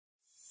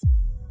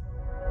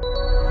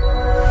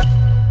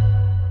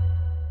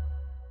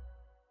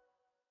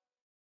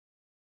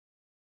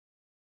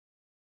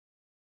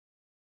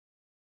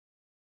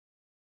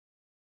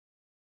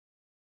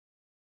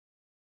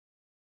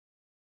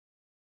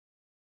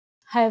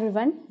Hi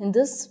everyone, in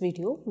this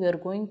video we are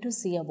going to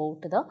see about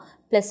the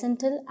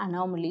placental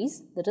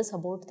anomalies, that is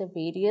about the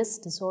various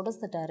disorders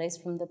that arise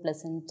from the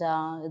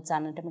placenta, its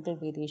anatomical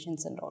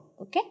variations and all.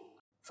 Okay.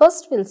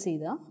 First we will see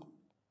the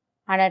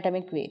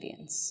anatomic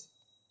variants.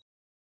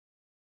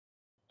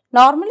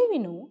 Normally we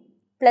know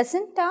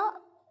placenta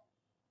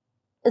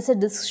is a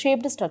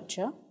disc-shaped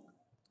structure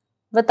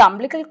with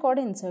umbilical cord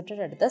inserted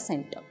at the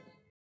center,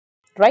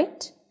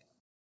 right?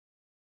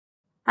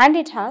 And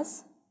it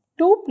has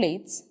two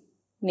plates,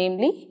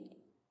 namely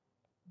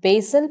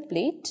basal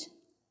plate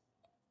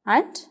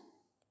and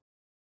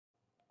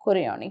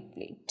chorionic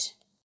plate.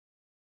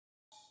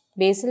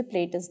 Basal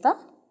plate is the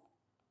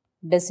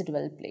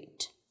decidual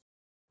plate.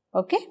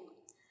 Okay.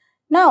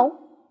 Now,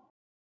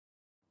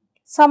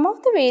 some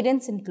of the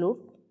variants include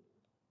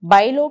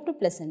bilobed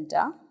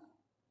placenta.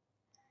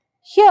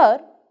 Here,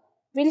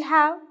 we will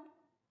have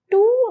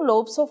two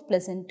lobes of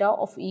placenta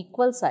of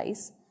equal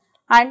size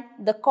and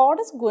the cord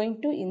is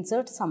going to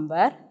insert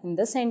somewhere in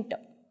the center.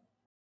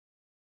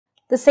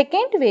 The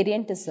second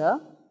variant is a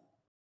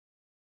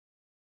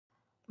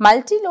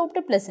multi-lobed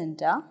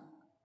placenta,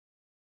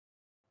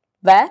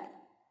 where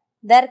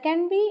there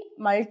can be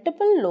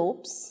multiple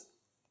lobes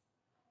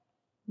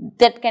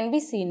that can be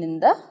seen in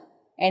the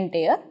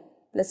entire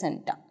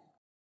placenta.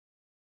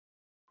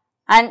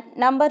 And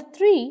number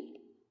 3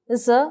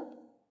 is a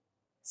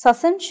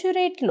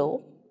succensurate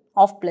lobe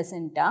of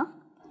placenta.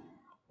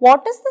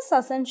 What is the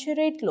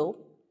succensurate lobe?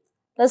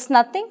 It is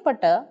nothing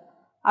but a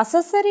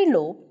accessory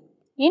lobe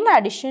in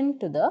addition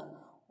to the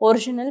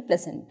original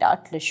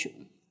placenta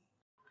tissue.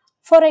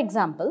 For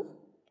example,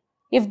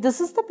 if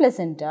this is the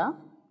placenta,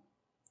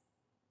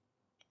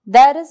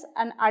 there is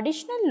an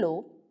additional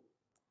lobe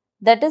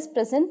that is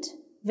present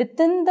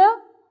within the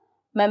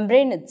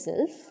membrane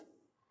itself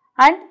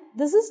and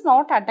this is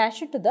not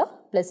attached to the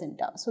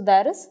placenta. So,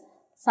 there is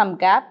some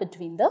gap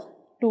between the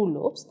two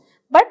lobes,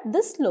 but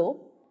this lobe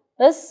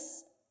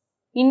is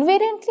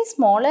invariantly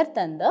smaller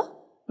than the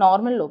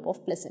normal lobe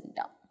of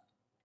placenta.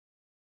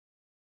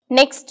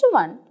 Next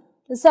one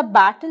is a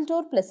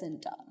battledore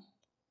placenta.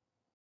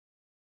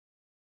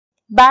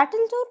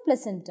 Battledore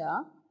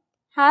placenta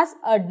has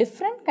a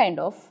different kind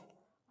of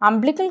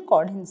umbilical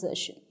cord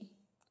insertion.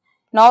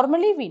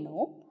 Normally we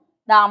know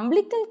the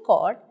umbilical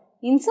cord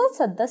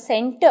inserts at the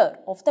center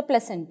of the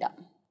placenta,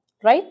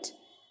 right?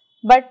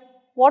 But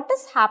what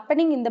is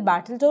happening in the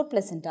battledore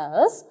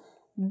placenta is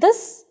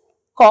this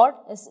cord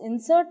is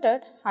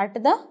inserted at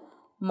the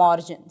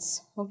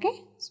margins.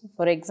 Okay. So,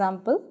 for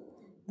example,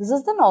 this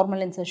is the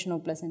normal insertion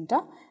of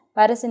placenta,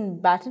 whereas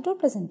in battledore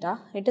placenta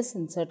it is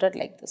inserted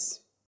like this.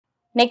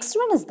 Next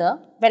one is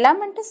the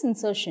velamentous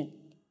insertion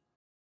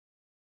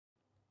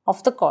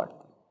of the cord.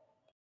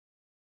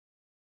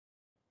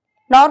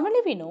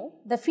 Normally we know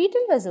the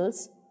fetal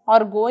vessels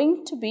are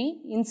going to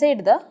be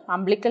inside the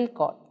umbilical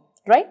cord,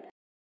 right?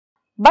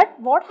 But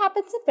what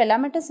happens in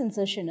velamentous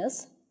insertion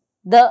is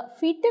the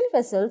fetal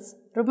vessels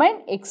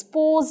remain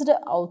exposed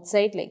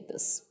outside like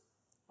this.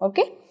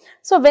 Okay.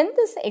 So, when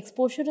this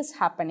exposure is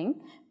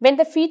happening, when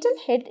the fetal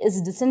head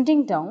is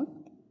descending down,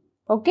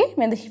 okay,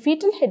 when the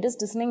fetal head is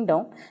descending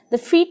down, the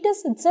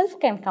fetus itself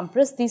can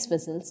compress these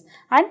vessels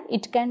and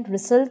it can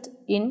result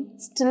in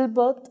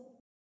stillbirth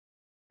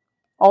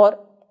or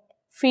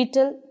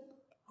fetal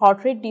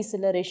heart rate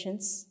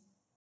decelerations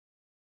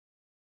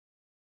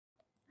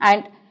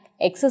and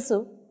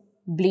excessive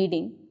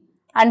bleeding.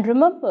 And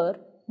remember,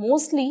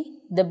 mostly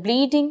the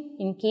bleeding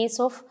in case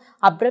of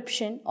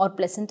abruption or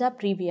placenta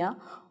previa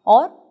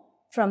or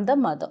from the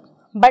mother.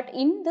 But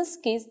in this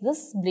case,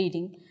 this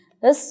bleeding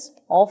is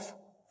of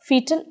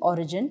fetal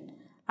origin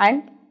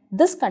and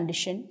this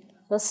condition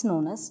is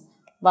known as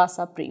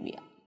vasa previa.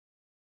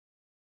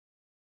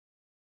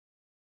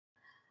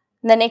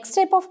 The next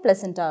type of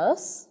placenta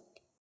is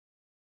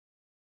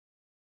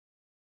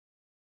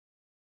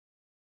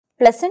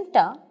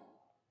placenta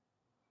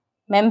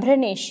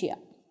membranacea.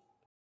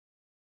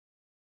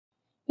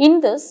 In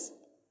this,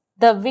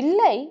 the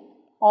villi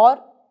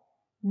are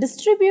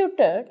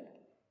distributed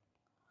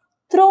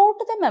throughout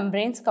the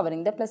membranes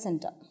covering the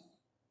placenta.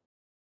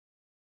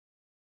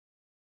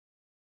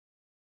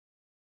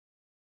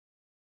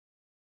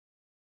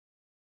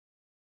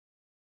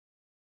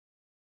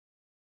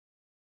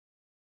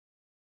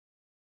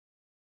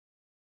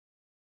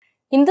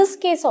 In this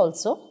case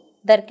also,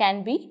 there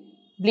can be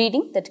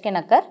bleeding that can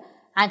occur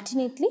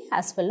antenatally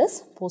as well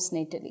as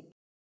postnatally.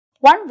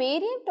 One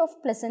variant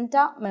of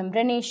placenta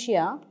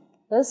membranacea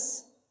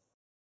is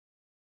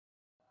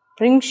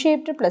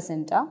ring-shaped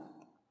placenta,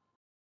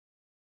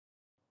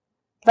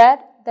 where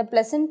the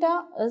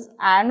placenta is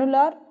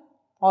annular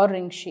or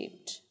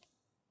ring-shaped.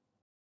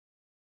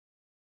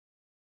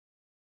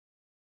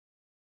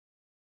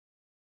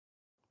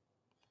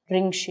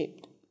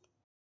 Ring-shaped.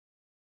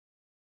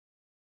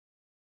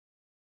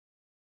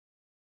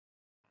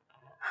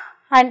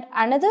 And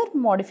another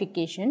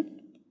modification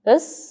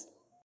is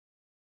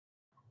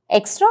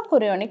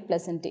extrachorionic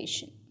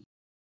placentation.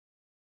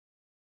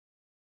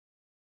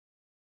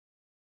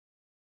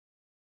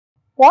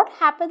 What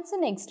happens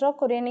in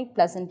extrachorionic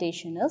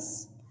placentation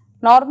is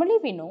Normally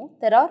we know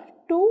there are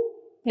two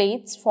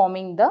plates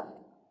forming the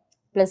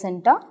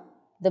placenta,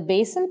 the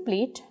basal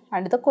plate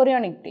and the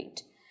chorionic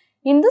plate.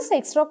 In this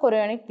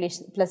extrachorionic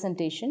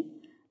placentation,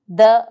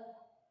 the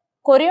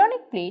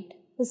chorionic plate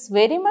is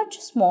very much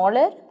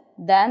smaller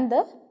than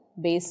the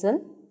basal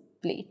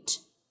plate.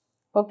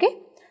 Okay.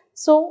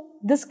 So,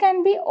 this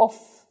can be of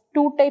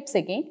two types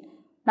again.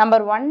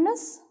 Number one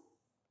is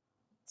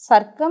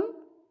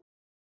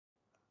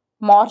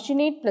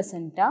circummarginate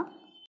placenta,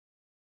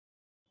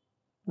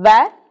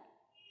 where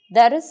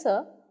there is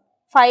a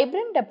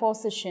fibrin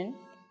deposition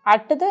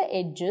at the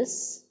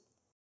edges,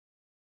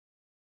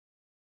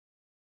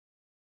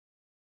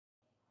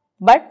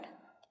 but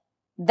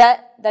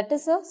that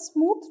is a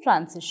smooth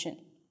transition.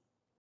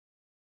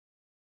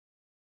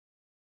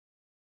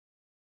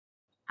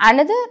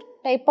 Another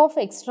type of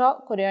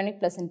extrachorionic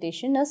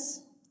placentation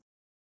is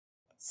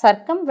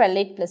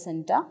circumvallate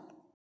placenta,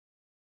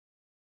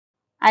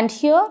 and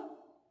here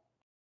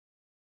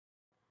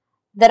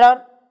there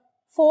are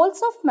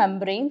folds of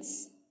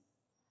membranes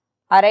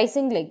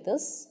arising like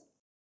this.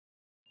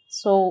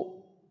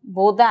 So,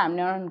 both the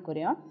amnion and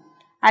chorion,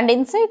 and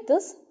inside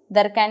this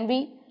there can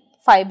be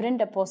fibrin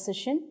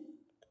deposition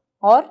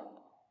or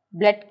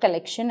blood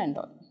collection and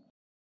all.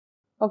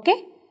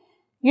 Okay.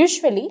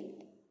 Usually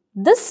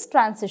this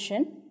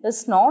transition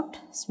is not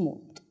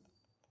smooth.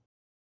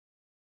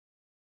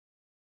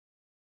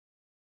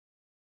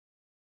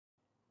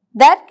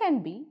 There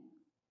can be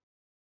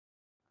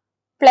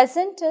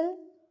placental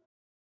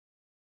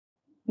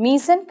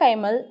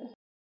mesenchymal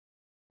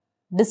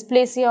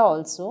dysplasia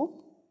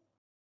also,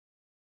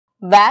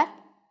 where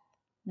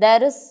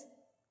there is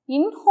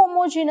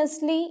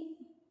inhomogeneously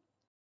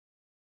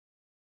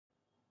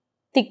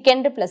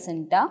thickened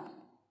placenta.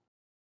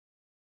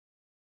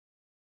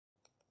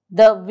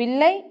 The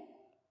villi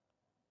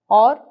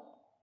are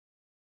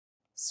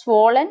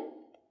swollen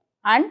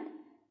and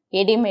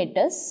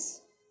edematous,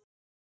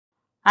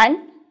 and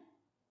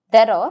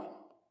there are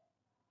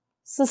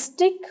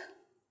cystic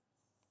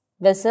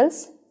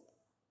vessels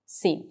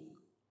seen.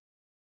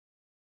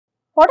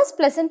 What is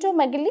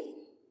placentomegaly?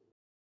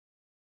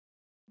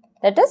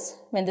 That is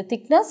when the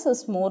thickness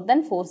is more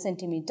than 4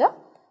 cm,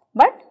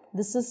 but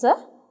this is a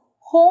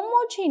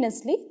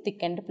homogeneously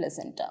thickened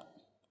placenta.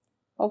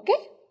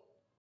 Okay.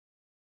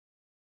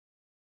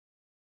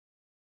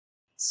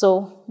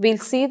 So, we will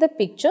see the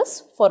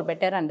pictures for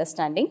better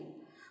understanding.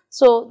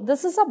 So,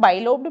 this is a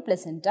bilobed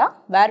placenta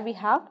where we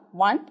have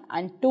 1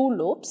 and 2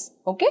 lobes,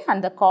 okay,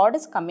 and the cord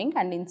is coming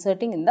and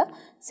inserting in the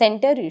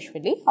center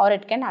usually, or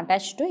it can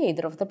attach to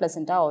either of the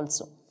placenta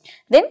also.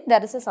 Then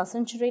there is a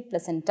succinsurate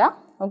placenta,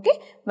 okay,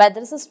 where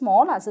there is a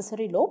small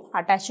accessory lobe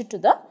attached to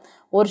the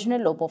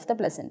original lobe of the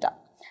placenta.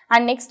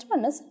 And next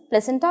one is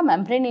placenta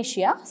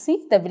membranacea.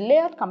 See, the villi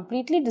are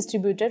completely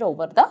distributed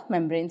over the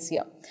membranes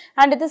here.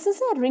 And this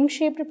is a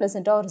ring-shaped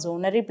placenta or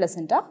zonary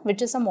placenta,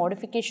 which is a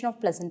modification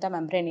of placenta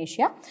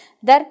membranacea.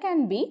 There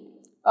can be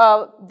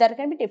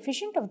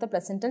deficient of the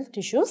placental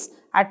tissues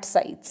at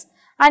sites.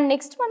 And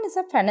next one is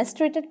a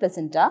fenestrated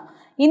placenta.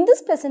 In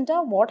this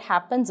placenta, what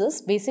happens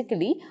is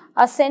basically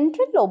a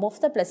central lobe of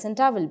the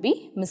placenta will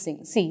be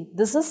missing. See,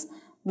 this is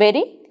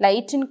very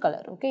light in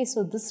color. Okay,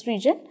 so this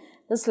region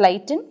is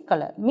light in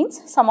color,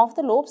 means some of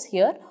the lobes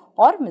here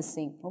are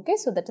missing. Okay,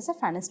 so that is a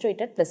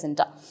fenestrated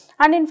placenta.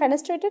 And in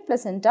fenestrated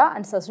placenta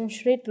and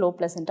succinsurate lobe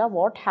placenta,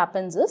 what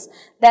happens is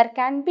there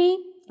can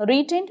be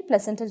retained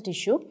placental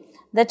tissue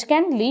that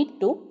can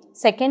lead to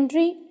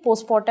secondary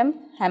postpartum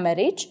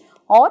hemorrhage,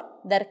 or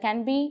there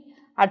can be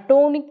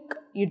atonic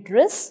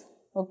uterus,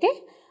 okay,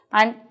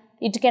 and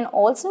it can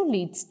also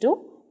leads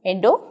to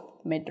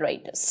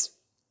endometritis.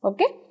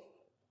 Okay.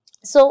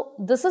 So,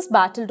 this is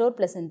battledore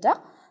placenta.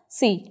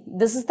 See,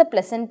 this is the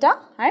placenta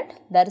and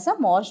there is a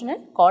marginal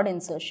cord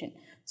insertion.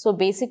 So,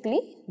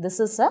 basically this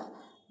is a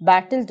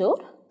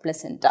battledore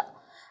placenta,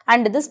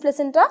 and this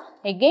placenta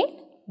again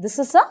this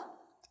is a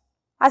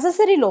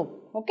accessory lobe.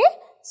 Okay.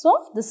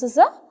 So, this is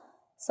a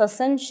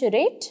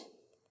succinsurate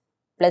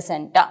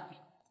placenta.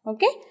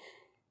 Okay.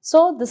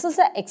 So, this is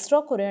an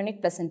extrachorionic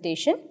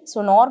placentation.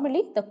 So,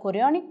 normally the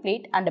chorionic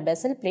plate and the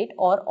basal plate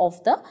are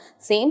of the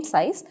same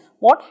size.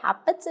 What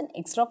happens in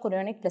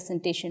extrachorionic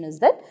placentation is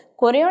that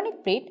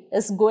chorionic plate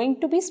is going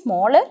to be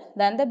smaller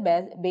than the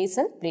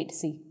basal plate.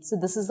 See, so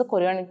this is the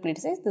chorionic plate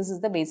size, this is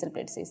the basal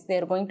plate size. They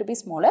are going to be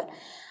smaller.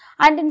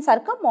 And in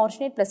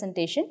circummarginate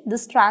placentation,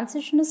 this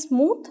transition is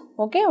smooth.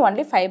 Okay,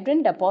 only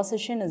fibrin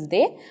deposition is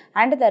there,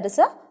 and there is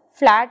a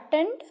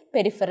flattened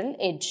peripheral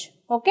edge.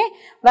 Okay,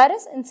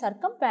 whereas in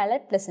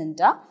circumvallate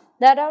placenta,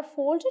 there are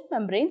folded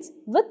membranes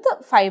with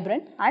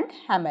fibrin and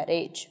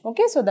hemorrhage.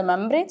 Okay, so the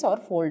membranes are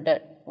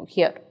folded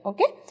here.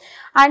 Okay,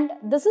 and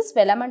this is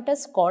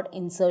filamentous cord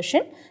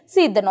insertion.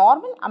 See, the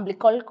normal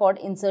umbilical cord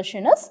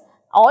insertion is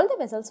all the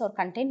vessels are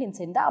contained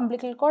inside the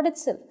umbilical cord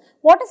itself.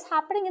 What is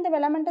happening in the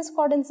filamentous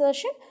cord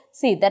insertion?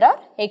 See, there are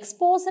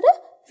exposed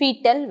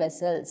fetal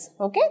vessels,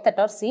 okay, that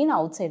are seen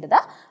outside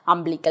the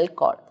umbilical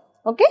cord.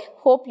 Okay,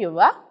 hope you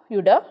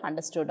would have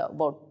understood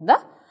about the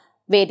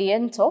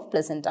variants of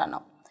placenta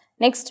now.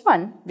 Next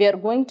one, we are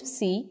going to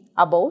see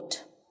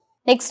about.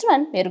 Next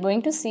one, we are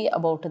going to see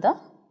about the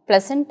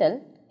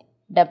placental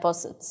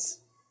deposits.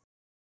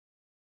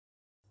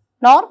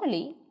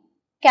 Normally,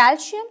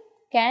 calcium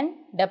can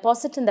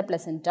deposit in the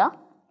placenta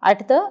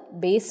at the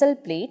basal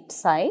plate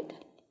side,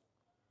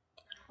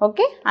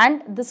 okay,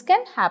 and this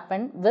can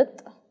happen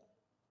with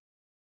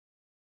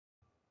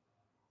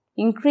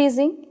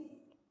increasing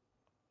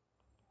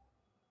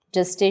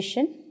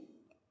gestation,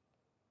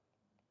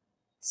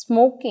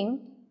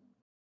 smoking,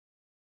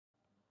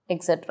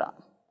 etc.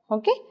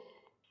 Okay,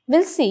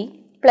 we'll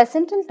see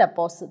placental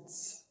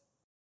deposits.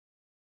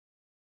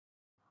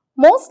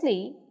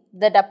 Mostly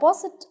the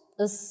deposit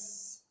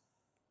is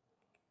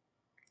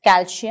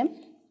calcium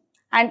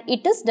and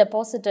it is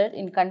deposited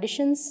in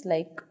conditions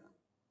like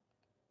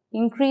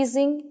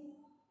increasing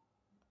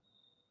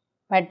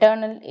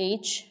maternal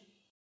age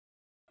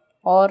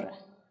or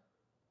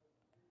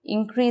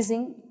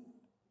increasing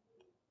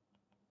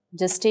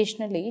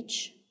gestational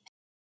age,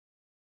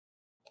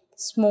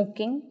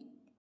 smoking,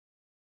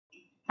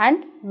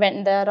 and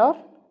when there are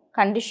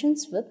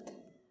conditions with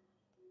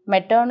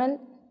maternal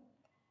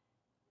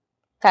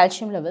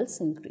calcium levels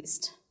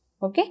increased.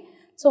 Okay,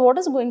 so what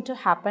is going to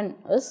happen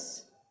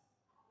is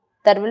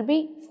there will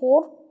be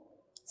 4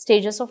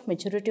 stages of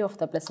maturity of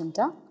the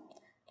placenta.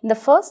 In the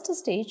first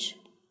stage,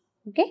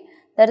 okay,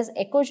 there is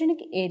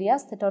echogenic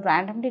areas that are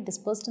randomly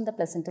dispersed in the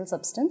placental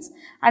substance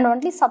and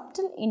only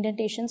subtle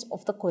indentations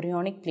of the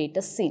chorionic plate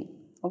is seen.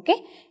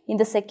 Okay, in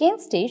the second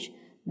stage,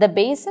 the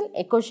basal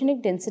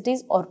echogenic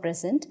densities are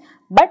present,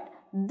 but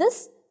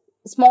this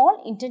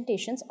small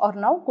indentations are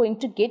now going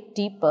to get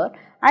deeper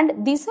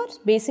and these are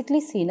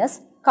basically seen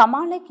as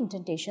comma-like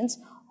indentations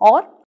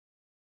or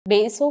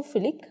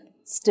basophilic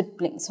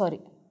stippling.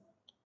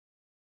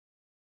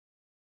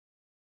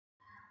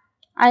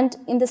 And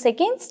in the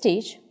second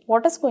stage,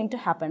 what is going to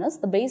happen is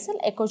the basal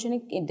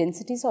echogenic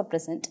densities are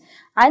present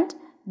and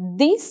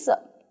these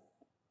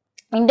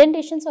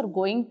indentations are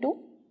going to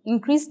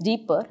increase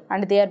deeper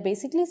and they are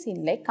basically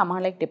seen like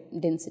comma-like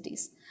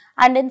densities.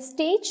 And in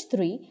stage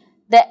 3,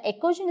 the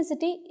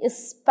echogenicity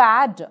is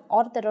spared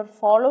or there are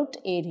fallout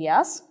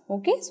areas,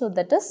 okay, so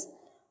that is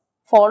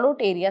fallout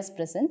areas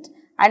present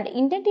and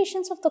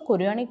indentations of the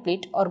chorionic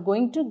plate are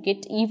going to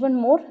get even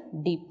more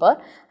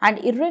deeper and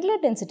irregular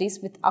densities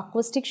with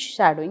acoustic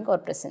shadowing are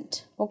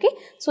present, okay.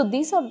 So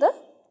these are the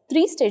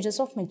 3 stages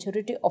of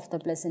maturity of the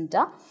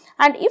placenta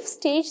and if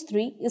stage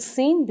 3 is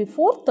seen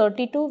before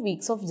 32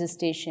 weeks of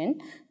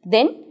gestation,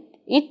 then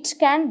it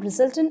can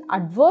result in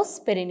adverse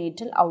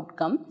perinatal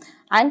outcome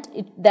and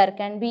there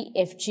can be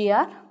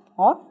FGR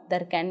or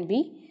there can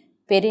be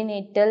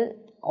perinatal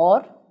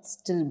or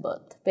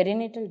stillbirth,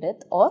 perinatal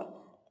death or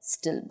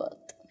stillbirth.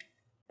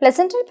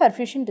 Placental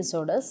perfusion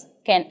disorders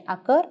can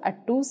occur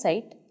at 2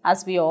 sites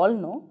as we all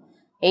know.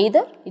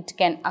 Either it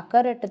can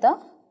occur at the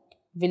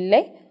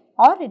villi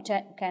or it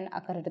can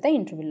occur at the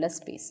intravillar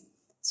space.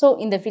 So,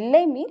 in the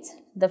villi means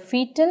the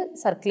fetal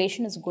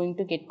circulation is going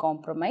to get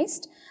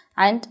compromised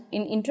and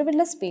in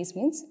intravillar space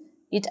means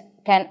it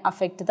can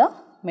affect the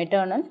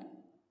maternal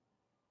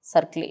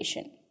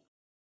circulation.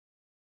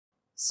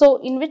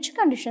 So, in which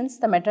conditions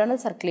the maternal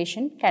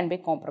circulation can be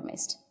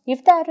compromised?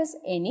 If there is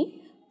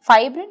any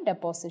fibrin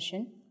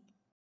deposition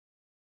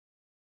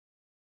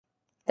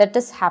that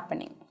is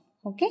happening,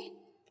 okay,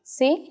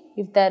 say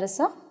if there is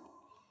a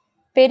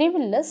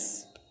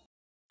perivillous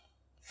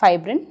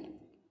fibrin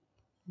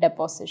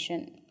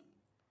deposition.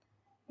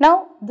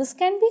 Now, this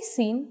can be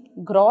seen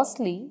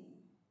grossly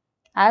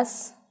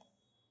as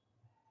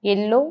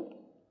yellow,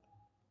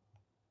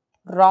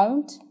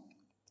 round,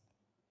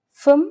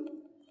 film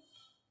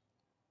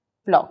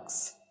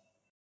blocks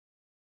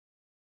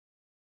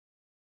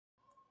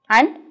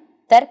and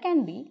there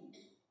can be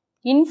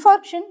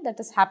infarction that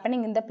is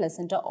happening in the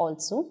placenta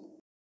also.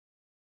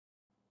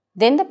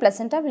 Then the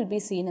placenta will be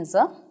seen as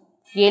a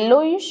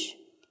yellowish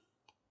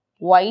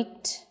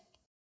white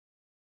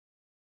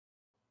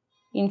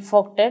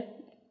infarcted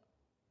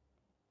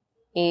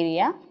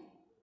area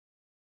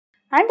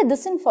and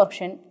this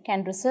infarction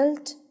can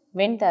result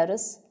when there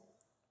is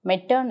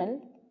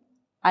maternal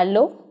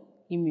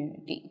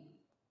alloimmunity.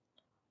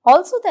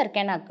 Also there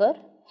can occur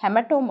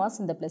hematomas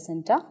in the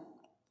placenta.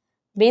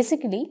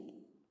 Basically,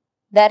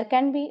 there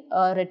can be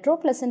a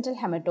retroplacental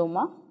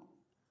hematoma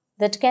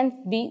that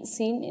can be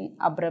seen in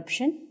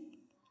abruption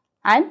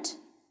and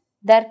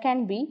there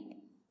can be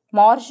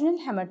marginal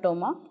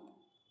hematoma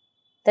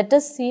that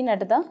is seen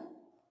at the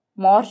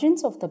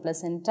margins of the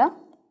placenta,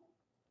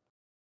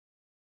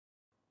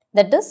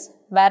 that is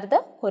where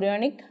the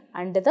chorionic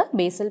and the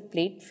basal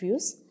plate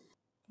fuse.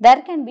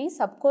 There can be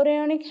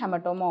subchorionic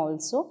hematoma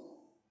also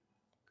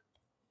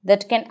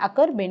that can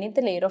occur beneath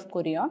the layer of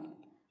chorion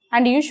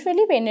and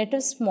usually when it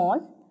is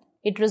small,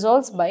 it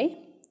resolves by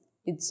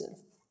itself.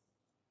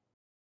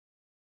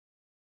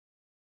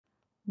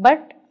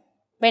 But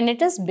when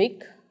it is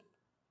big,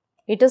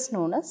 it is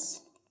known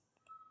as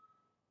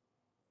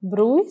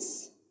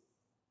Bruce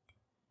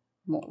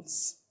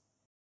moles.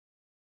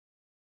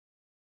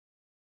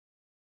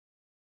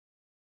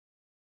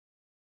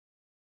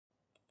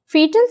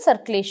 Fetal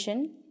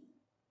circulation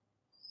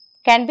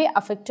can be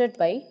affected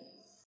by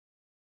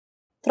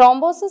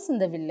thrombosis in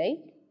the villi,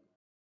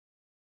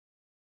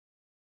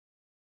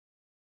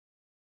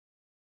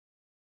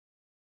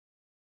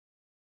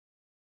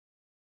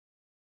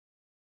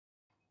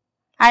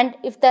 and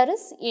if there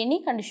is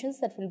any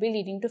conditions that will be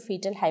leading to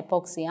fetal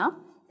hypoxia,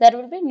 there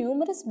will be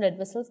numerous blood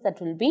vessels that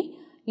will be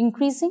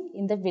increasing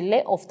in the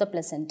villi of the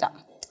placenta.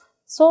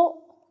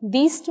 So,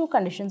 these two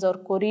conditions are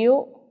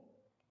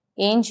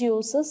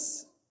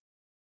chorioangiosis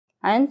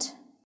and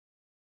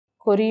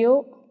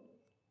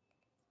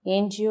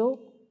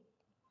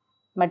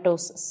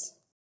chorioangiomatosis,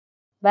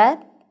 where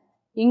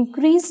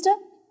increased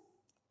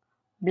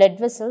blood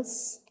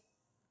vessels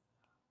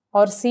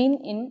are seen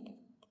in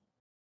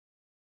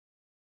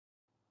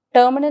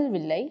terminal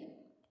villi,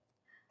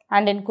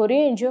 and in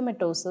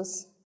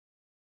chorioangiomatosis,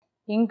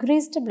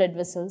 increased blood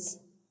vessels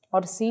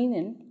are seen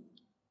in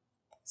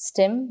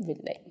stem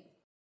villi.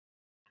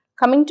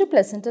 Coming to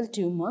placental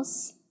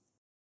tumors,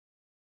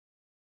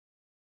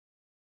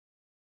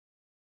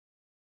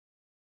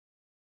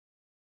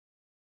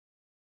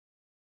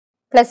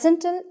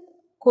 placental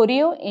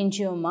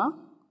chorioangioma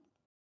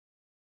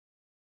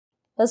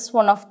is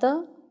one of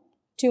the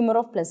tumor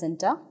of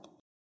placenta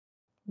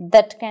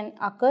that can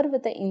occur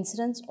with the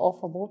incidence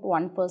of about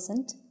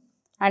 1%,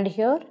 and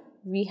here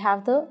we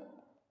have the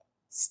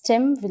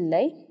stem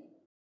villi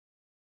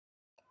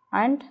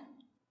and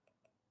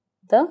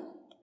the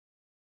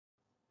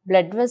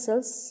blood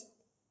vessels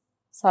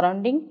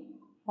surrounding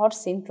or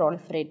seen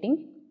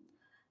proliferating.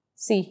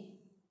 See,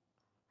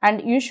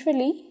 and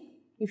usually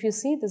if you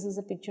see, this is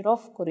a picture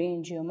of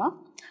chorioangioma.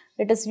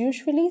 It is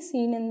usually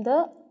seen in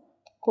the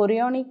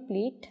chorionic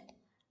plate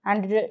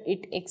and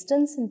it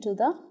extends into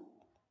the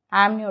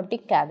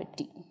amniotic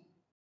cavity.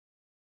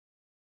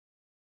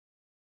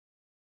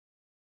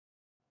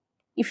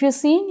 If you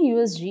see in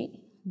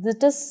USG,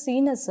 this is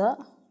seen as a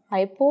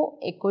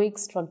hypoechoic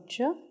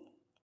structure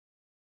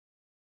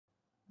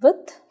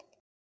with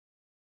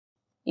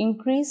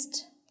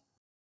increased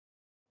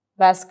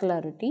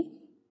vascularity.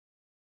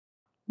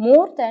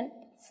 More than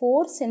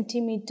 4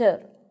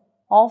 centimeter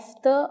of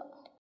the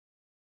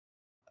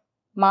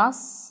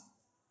mass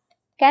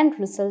can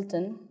result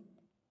in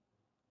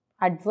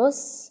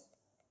adverse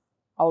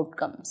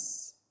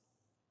outcomes.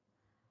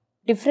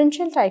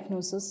 Differential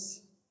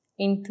diagnosis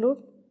include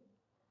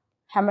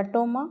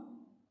hematoma,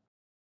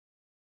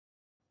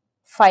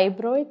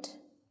 fibroid,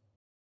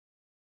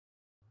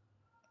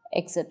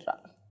 etc.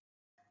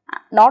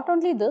 Not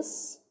only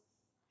this,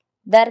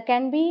 there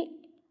can be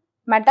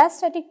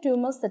metastatic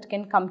tumors that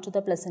can come to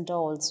the placenta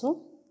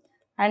also,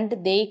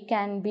 and they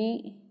can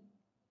be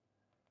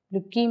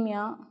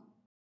leukemia,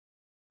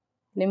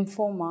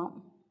 lymphoma,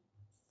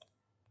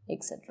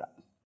 etc.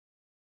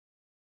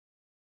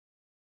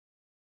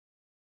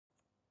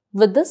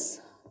 With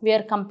this, we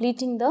are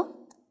completing the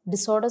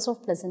disorders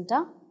of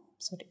placenta.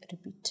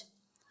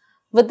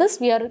 With this,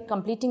 we are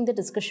completing the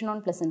discussion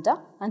on placenta.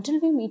 Until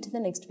we meet in the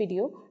next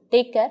video,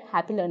 take care,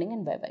 happy learning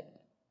and bye-bye.